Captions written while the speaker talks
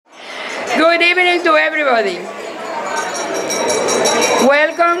Good evening to everybody.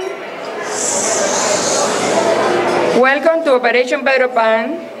 Welcome to Operation Pedro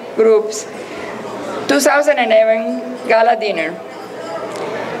Pan Group's 2011 Gala dinner.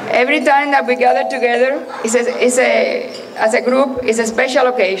 Every time that we gather together as a group, it's a special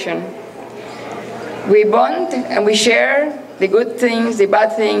occasion. We bond and we share the good things, the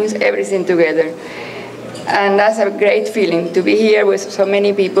bad things, everything together. And that's a great feeling to be here with so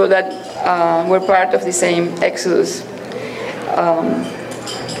many people that were part of the same Exodus.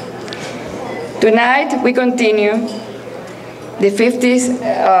 Tonight we continue the 50th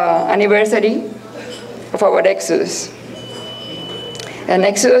anniversary of our Exodus. An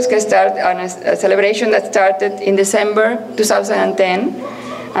Exodus can start on a celebration that started in December 2010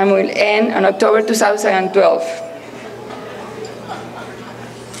 and will end on October 2012.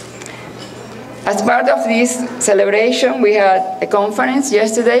 As part of this celebration, we had a conference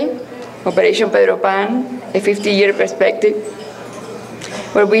yesterday, Operation Pedro Pan, a 50-year perspective,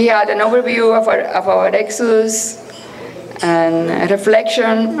 where we had an overview of our Exodus and a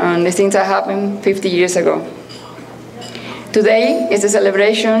reflection on the things that happened 50 years ago. Today is a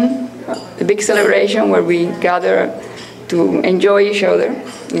celebration, a big celebration where we gather to enjoy each other.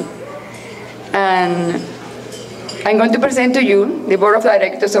 And I'm going to present to you the Board of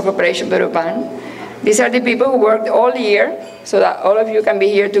Directors of Operation Pedro Pan. These are the people who worked all year so that all of you can be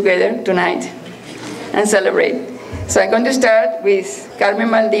here together tonight and celebrate. So I'm going to start with Carmen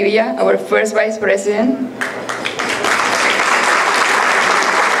Maldivia, our first Vice President.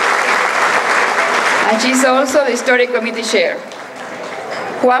 And she's also the Historic Committee Chair.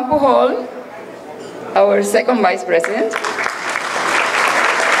 Juan Pujol, our second Vice President.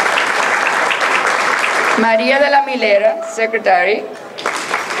 Maria de la Milera, Secretary.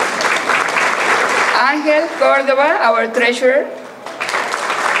 Ángel Córdoba, our Treasurer.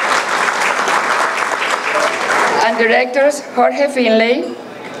 And Directors Jorge Finlay,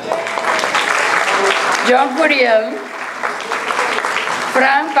 John Curiel,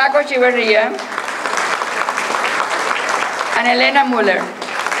 Fran Paco Chiverria, and Elena Muller.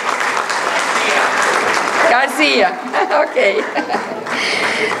 Garcia, okay.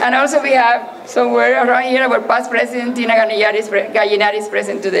 And also we have somewhere around here our past president, Tina Gallinaris,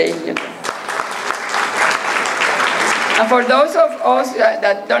 present today. And for those of us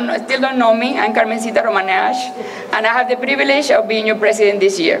that still don't know me, I'm Carmensita Romañach, and I have the privilege of being your president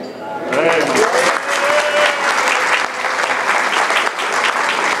this year.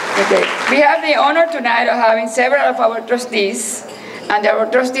 Okay. We have the honor tonight of having several of our trustees, and our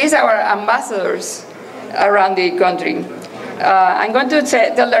trustees are our ambassadors around the country. I'm going to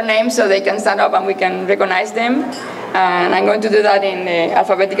tell their names so they can stand up and we can recognize them. And I'm going to do that in the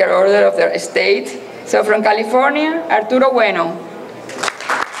alphabetical order of their state. So from California, Arturo Bueno.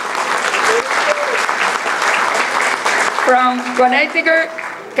 From Connecticut,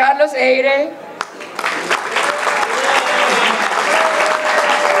 Carlos Eire.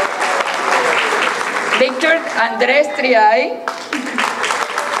 Victor Andres Triay.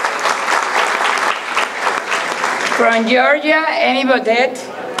 From Georgia, Amy Baudet.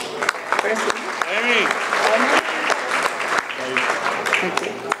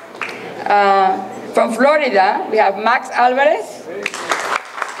 Okay. From Florida, we have Max Alvarez.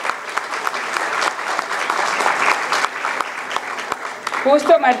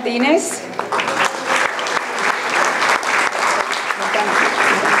 Justo Martinez.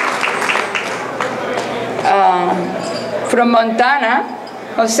 From Montana,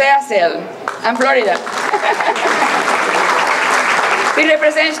 Jose Acel. And Florida. He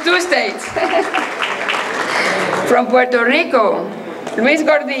represents 2 states. From Puerto Rico, Luis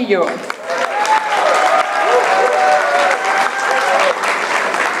Gordillo.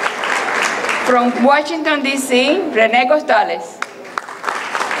 From Washington, D.C., René Costales.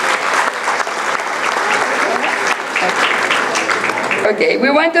 Okay, we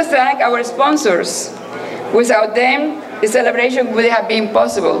want to thank our sponsors. Without them, the celebration would have been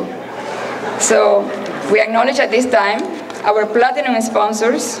possible. So we acknowledge at this time our platinum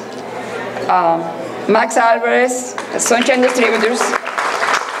sponsors, Max Alvarez, Sunshine Distributors.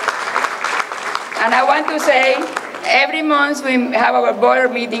 And I want to say, every month we have our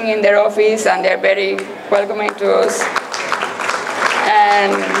board meeting in their office and they're very welcoming to us.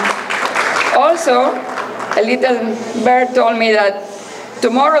 And also, a little bird told me that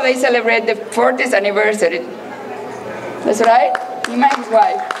tomorrow they celebrate the 40th anniversary. That's right? He met his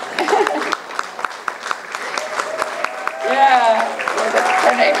wife. Yeah.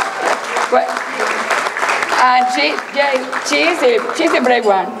 Her name. Well, and she's a brave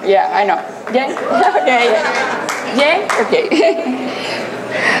one. Yeah, I know. Jane? Okay. Jane? Okay.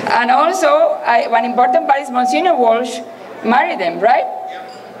 And also, one important part is Monsignor Walsh married them, right?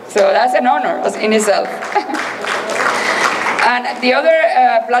 So that's an honor in itself. And the other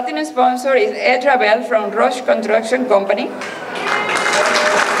platinum sponsor is Ed Ravel from Roche Construction Company.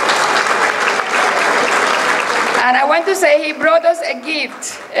 And I want to say he brought us a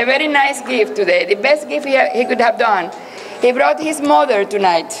gift, a very nice gift today, the best gift he could have done. He brought his mother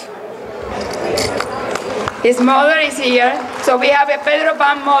tonight. His mother is here, so we have a Pedro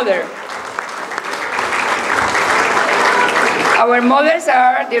Pan mother. Our mothers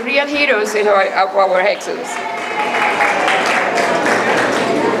are the real heroes of our Exodus.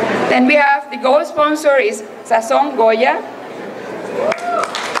 Then we have the gold sponsor is Sazón Goya.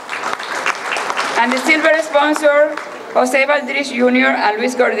 And the silver sponsor, Jose Valdrich Jr. and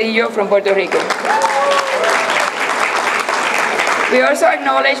Luis Gordillo from Puerto Rico. We also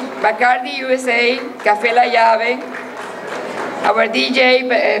acknowledge Bacardi USA, Café La Llave, our DJ,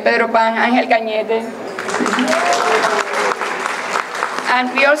 Pedro Pan, Ángel Cañete.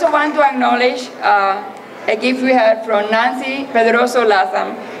 And we also want to acknowledge a gift we had from Nancy Pedroso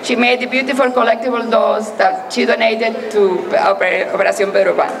Latham. She made the beautiful collectible dolls that she donated to Operación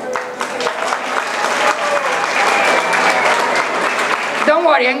Pedro Pan. Don't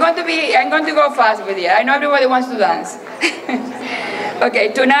worry, I'm going to go fast with you. I know everybody wants to dance.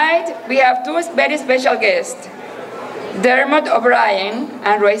 Okay, tonight we have two very special guests, Dermot O'Brien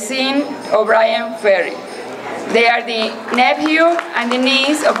and Racine O'Brien Ferry. They are the nephew and the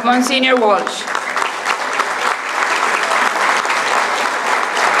niece of Monsignor Walsh.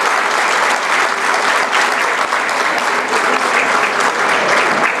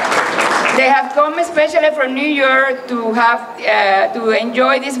 They have come especially from New York to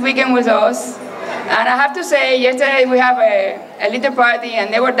enjoy this weekend with us. And I have to say, yesterday we have a little party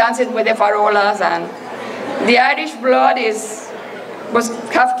and they were dancing with the farolas, and the Irish blood was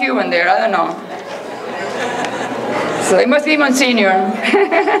half Cuban there, I don't know. So it must be Monsignor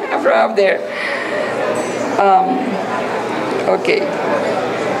from up there. Okay.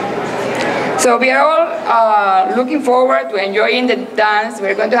 So we are all looking forward to enjoying the dance.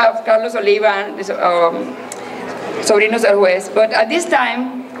 We're going to have Carlos Oliva and Sobrinos del Juez. But at this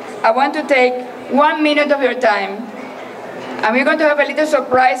time, I want to take 1 minute of your time, and we're going to have a little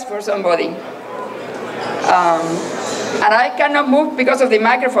surprise for somebody. And I cannot move because of the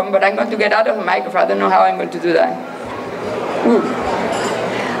microphone, but I'm going to get out of the microphone. I don't know how I'm going to do that. Ooh.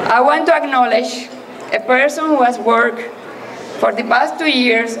 I want to acknowledge a person who has worked for the past 2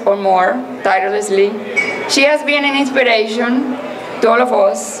 years or more, tirelessly. She has been an inspiration to all of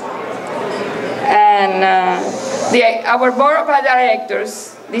us. And our board of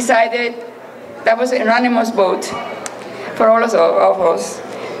directors decided, that was an unanimous vote for all of us,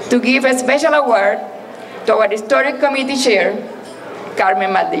 to give a special award to our historic committee chair,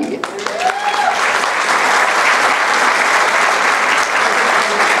 Carmen Maldivia.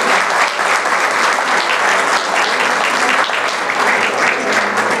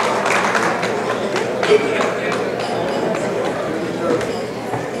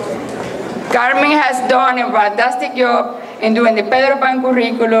 Carmen has done a fantastic job in doing the Pedro Pan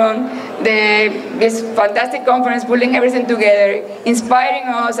curriculum, this fantastic conference, pulling everything together, inspiring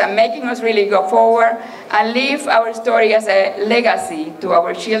us and making us really go forward and leave our story as a legacy to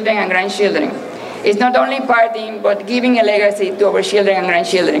our children and grandchildren. It's not only partying, but giving a legacy to our children and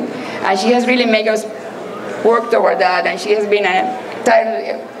grandchildren. And she has really made us work toward that, and she has been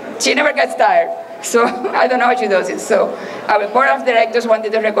she never gets tired. So I don't know how she does it. So our board of directors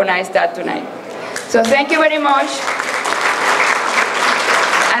wanted to recognize that tonight. So thank you very much.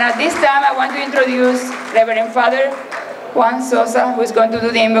 And at this time, I want to introduce Reverend Father Juan Sosa, who is going to do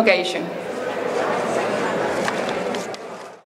the invocation.